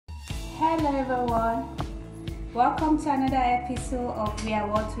Hello everyone, welcome to another episode of We Are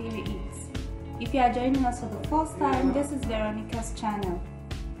What We Eat. If you are joining us for the first time, this is Veronica's channel.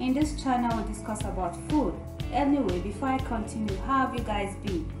 In this channel we discuss about food. Anyway, before I continue, how have you guys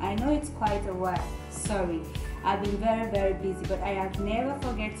been? I know it's quite a while, sorry. I've been very busy, but I have never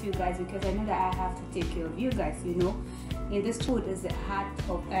forget you guys because I know that I have to take care of you guys, you know. In this food is the heart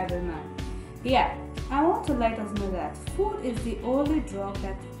of every man. Yeah, I want to let us know that food is the only drug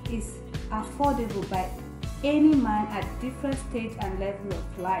that is affordable by any man at different stage and level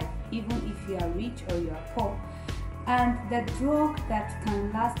of life, even if you are rich or you are poor. And the drug that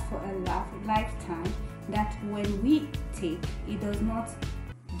can last for a lifetime, that when we take, it does not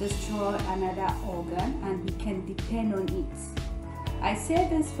destroy another organ and we can depend on it. I say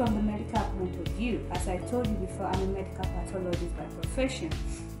this from the medical point of view. As I told you before, I'm a medical pathologist by profession.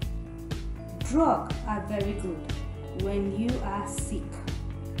 Drugs are very good when you are sick,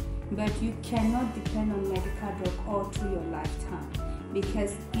 but you cannot depend on medical drug all through your lifetime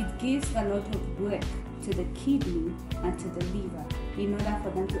because it gives a lot of work to the kidney and to the liver in order for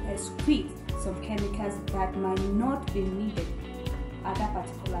them to excrete some chemicals that might not be needed at that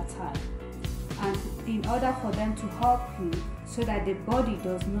particular time, and in order for them to help you so that the body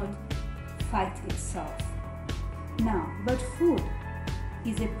does not fight itself. Now, but food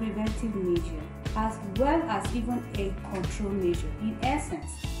is a preventive measure as well as even a control measure. In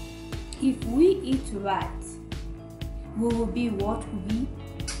essence, if we eat right, we will be what we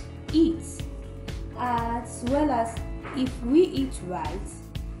eat. As well as if we eat right,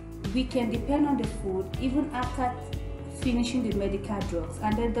 we can depend on the food even after finishing the medical drugs,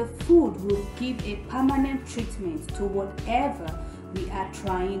 and then the food will give a permanent treatment to whatever we are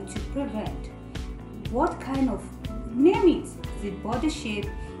trying to prevent. What kind of, name it, is it body shape,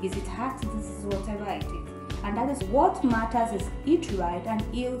 is it heart disease, whatever it is. And that is what matters, is eat right and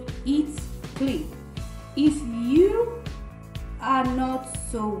eat clean. If you are not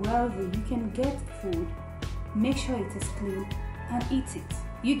so wealthy, you can get food, make sure it is clean and eat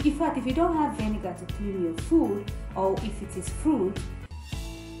it. In fact, if you don't have vinegar to clean your food, or if it is fruit,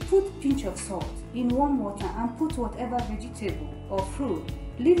 put a pinch of salt in warm water and put whatever vegetable or fruit.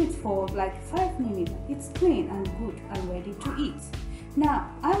 Leave it for like 5 minutes. It's clean and good and ready to eat.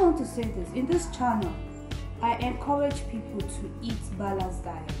 Now, I want to say this. In this channel, I encourage people to eat balanced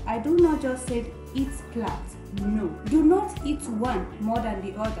diet. I do not just say eat plants. No. Do not eat one more than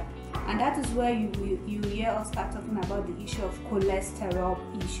the other. And that is where you hear us start talking about the issue of cholesterol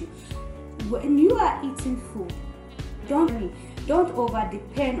issue. When you are eating food, don't over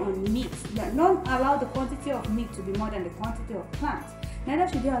depend on meat. Don't allow the quantity of meat to be more than the quantity of plant.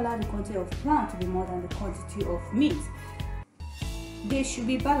 Neither should you allow the quantity of plant to be more than the quantity of meat. They should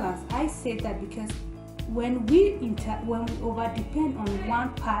be balanced. I say that because when we over depend on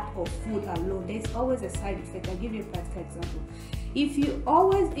one part of food alone, there's always a side effect. I'll give you a practical example. If you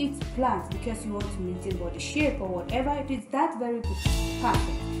always eat plants because you want to maintain body shape or whatever it is, that's very good,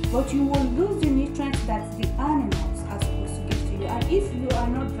 perfect. But you will lose the nutrients that the animals are supposed to give to you. And if you are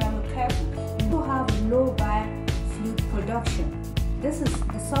not very careful, you will have low biofluid production. This is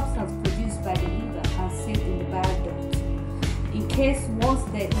the substance produced by the liver and saved in the bile duct. In case once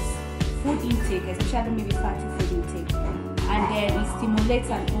there is food intake, especially maybe fatty food intake, and then it stimulates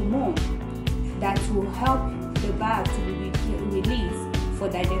an hormone that will help the bile to be released for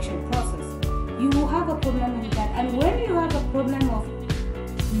digestion process, you will have a problem with that. And when you have a problem of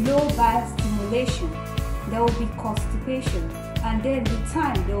low bile stimulation, there will be constipation, and then with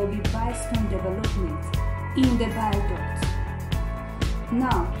time there will be bile stone development in the bile duct.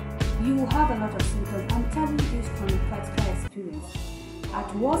 Now, you will have a lot of symptoms. I'm telling you this from a practical experience.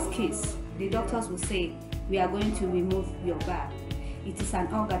 At worst case, the doctors will say, we are going to remove your bile. It is an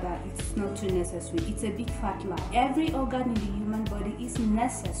organ that it's not too necessary. It's a big fat lie. Every organ in the human body is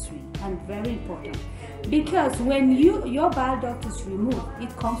necessary and very important, because when your bile duct is removed,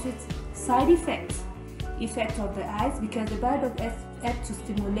 it comes with side effects. Effect of the eyes, because the bile duct helps to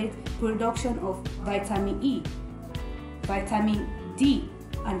stimulate production of vitamin E, vitamin D,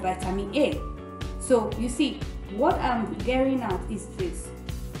 and vitamin A. So you see, what I'm getting at is this: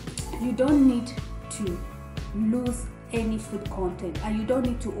 you don't need to lose any food content, and you don't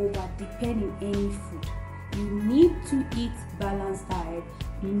need to over depend on any food. You need to eat balanced diet,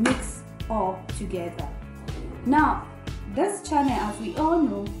 mix all together. Now, this channel, as we all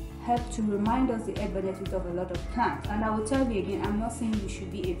know, helps to remind us the benefit of a lot of plants. And I will tell you again, I'm not saying you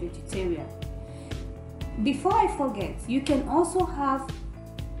should be a vegetarian. Before I forget, you can also have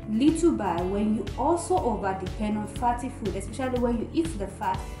little bile when you also over depend on fatty food, especially when you eat the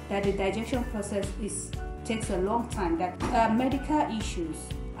fat, that the digestion process takes a long time, that medical issues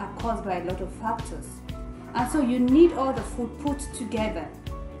are caused by a lot of factors, and so you need all the food put together.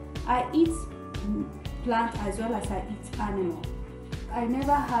 I eat plant as well as I eat animal. I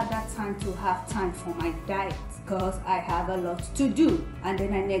never had that time to have time for my diet because I have a lot to do, and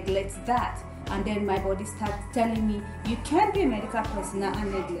then I neglect that, and then my body starts telling me you can't be a medical personnel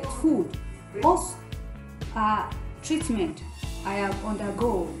and neglect food. Most treatment I have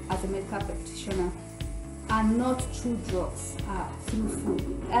undergo as a medical practitioner are not through drugs, are through food.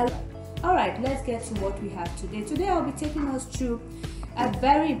 Alright, let's get to what we have today. Today I'll be taking us through a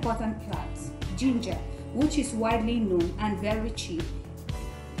very important plant, ginger, which is widely known and very cheap.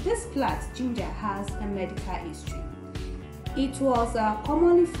 This plant, ginger, has a medical history. It was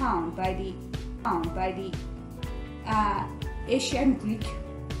commonly found by the ancient Greek,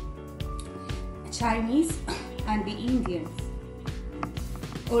 Chinese, and the Indians.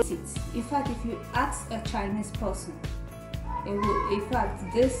 In fact, if you ask a Chinese person, in fact,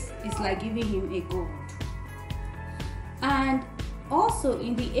 this is like giving him a gold. And also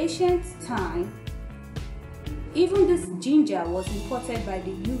in the ancient time, even this ginger was imported by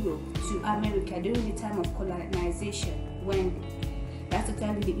the Europe to America during the time of colonization, when that's to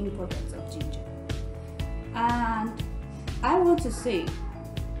tell you the importance of ginger. And I want to say,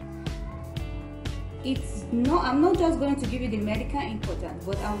 I'm not just going to give you the medical importance,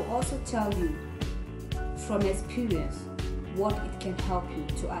 but I will also tell you from experience what it can help you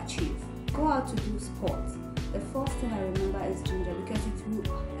to achieve. Go out to do sports. The first thing I remember is ginger, because it will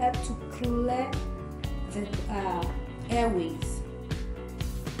help to clear the airways.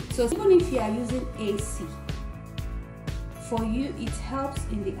 So even if you are using AC, for you it helps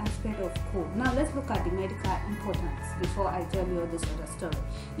in the aspect of cold. Now let's look at the medical importance before I tell you all this other story.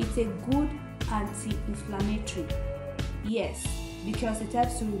 It's a good anti-inflammatory, yes, because it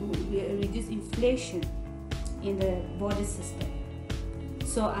helps to reduce inflammation in the body system.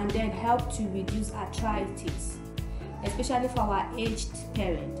 So, and then help to reduce arthritis, especially for our aged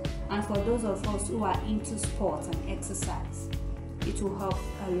parents and for those of us who are into sports and exercise. It will help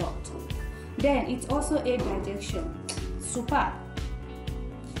a lot. Then it also aids digestion. Super.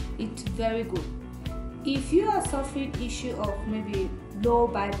 It's very good. If you are suffering issue of maybe low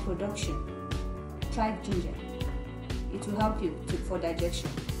bile production, try ginger. It will help you for digestion.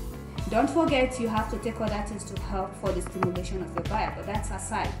 Don't forget, you have to take other things to help for the stimulation of the bile, but that's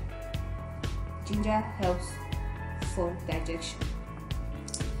aside. Ginger helps for digestion.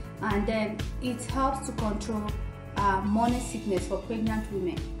 And then it helps to control morning sickness for pregnant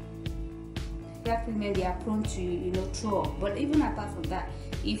women. Pregnant women, they are prone to throw up. But even apart from that,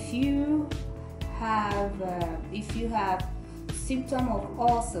 if you have symptom of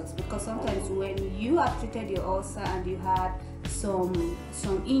ulcers, because sometimes when you have treated your ulcer and you had some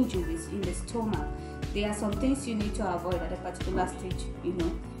injuries in the stomach, there are some things you need to avoid at a particular stage,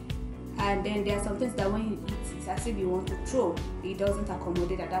 and then there are some things that when you eat, it's as if you want to throw. It doesn't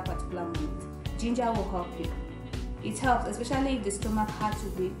accommodate at that particular moment. Ginger will help you. It helps, especially if the stomach had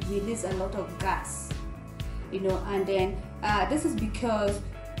to release a lot of gas, and then this is because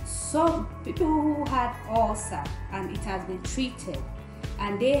some people who had ulcer and it has been treated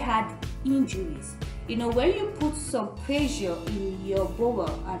and they had injuries, when you put some pressure in your bowel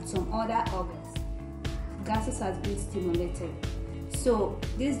and some other organs, gases has been stimulated. So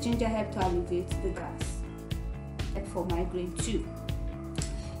this ginger helps to alleviate the gas. For migraine too,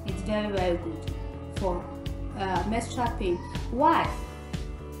 it's very, very good for menstrual pain. Why?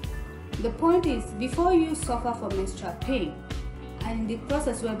 The point is, before you suffer from menstrual pain, and in the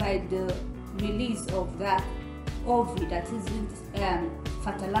process whereby the release of that ovary that isn't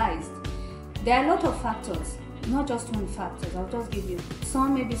fertilized, there are a lot of factors, not just one factor. I'll just give you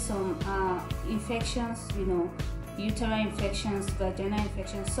some, maybe some infections, uterine infections, vaginal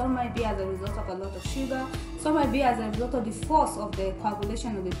infections. Some might be as a result of a lot of sugar, some might be as a result of the force of the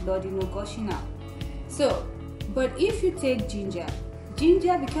coagulation of the blood, gushing out. So, but if you take ginger,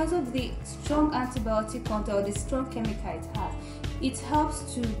 because of the strong antibiotic content or the strong chemical it has, it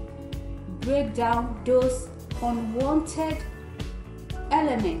helps to break down those unwanted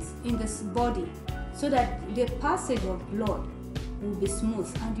elements in this body, so that the passage of blood will be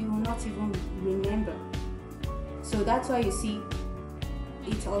smooth and you will not even remember. So that's why you see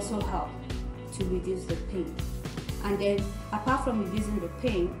it also helps to reduce the pain. And then apart from reducing the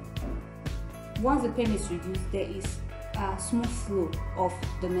pain, once the pain is reduced, there is a smooth flow of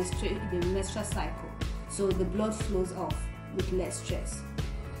the menstrual cycle, so the blood flows off with less stress.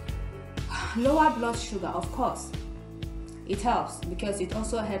 Lower blood sugar, of course, it helps because it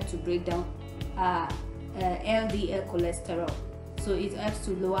also helps to break down LDL cholesterol, so it helps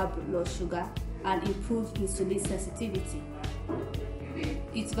to lower blood sugar and improve insulin sensitivity.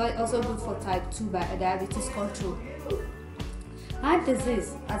 It's also good for type 2 diabetes control. Heart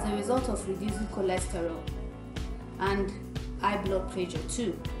disease as a result of reducing cholesterol and high blood pressure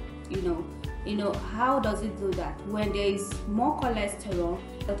too. You know how does it do that? When there is more cholesterol,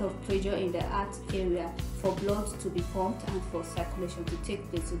 a lot of pressure in the heart area for blood to be pumped and for circulation to take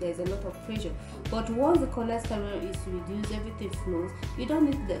place, so there's a lot of pressure. But once the cholesterol is reduced, everything flows. You don't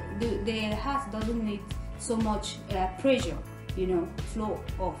need the heart doesn't need so much pressure, flow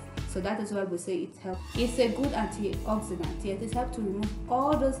off. So that is why we say it helps. It's a good antioxidant. Yet it helps to remove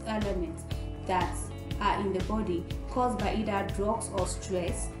all those elements that are in the body caused by either drugs or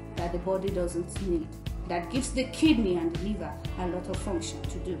stress that the body doesn't need, that gives the kidney and the liver a lot of function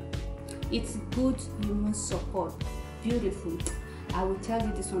to do. It's good immune support. Beautiful. I will tell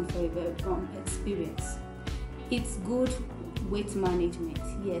you this one for a very long experience. It's good weight management.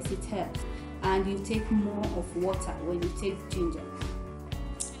 Yes, it helps. And you take more of water when you take ginger.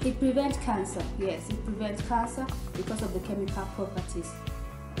 It prevents cancer. Yes, it prevents cancer because of the chemical properties.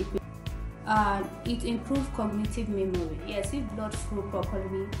 It improves cognitive memory. Yes, if blood flow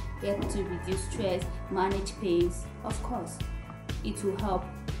properly, it helps to reduce stress, manage pains. Of course, it will help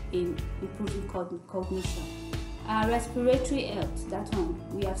in improving cognition. Respiratory health, that one,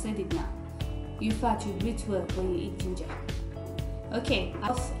 we have said it now. In fact, you breathe well when you eat ginger. Okay,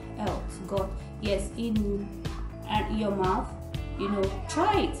 health, gut. Yes, in your mouth,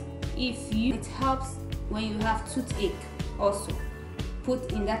 try it. It helps when you have toothache also.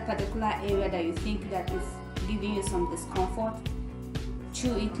 Put in that particular area that you think that is giving you some discomfort,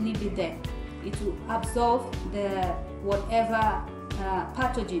 chew it, leave it there. It will absorb the whatever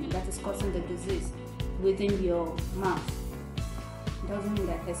pathogen that is causing the disease within your mouth. Doesn't mean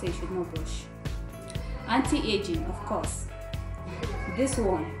that I say you should not brush. Anti-aging, of course. This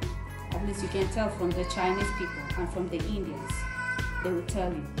one, at least you can tell from the Chinese people and from the Indians, they will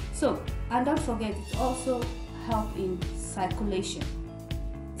tell you. So, and don't forget, it also helps in circulation.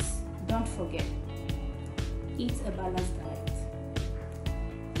 Don't forget, eat a balanced diet.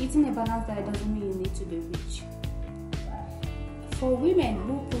 Eating a balanced diet doesn't mean you need to be rich. For women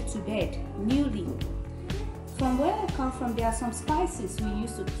who put to bed newly, from where I come from, there are some spices we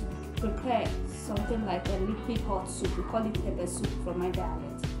used to prepare something like a liquid hot soup. We call it pepper soup from my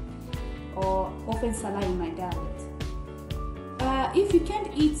diet, or often salad in my diet. If you can't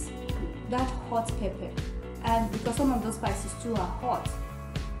eat that hot pepper, and because some of those spices too are hot,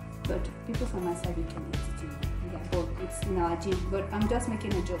 but people from my side, you can eat it in their bowl. It's in our gym, but I'm just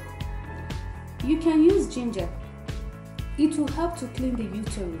making a joke. You can use ginger. It will help to clean the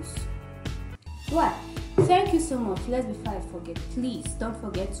uterus. Well, thank you so much. Before I forget, please don't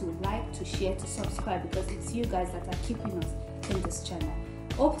forget to like, to share, to subscribe, because it's you guys that are keeping us in this channel.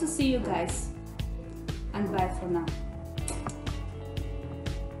 Hope to see you guys, and bye for now.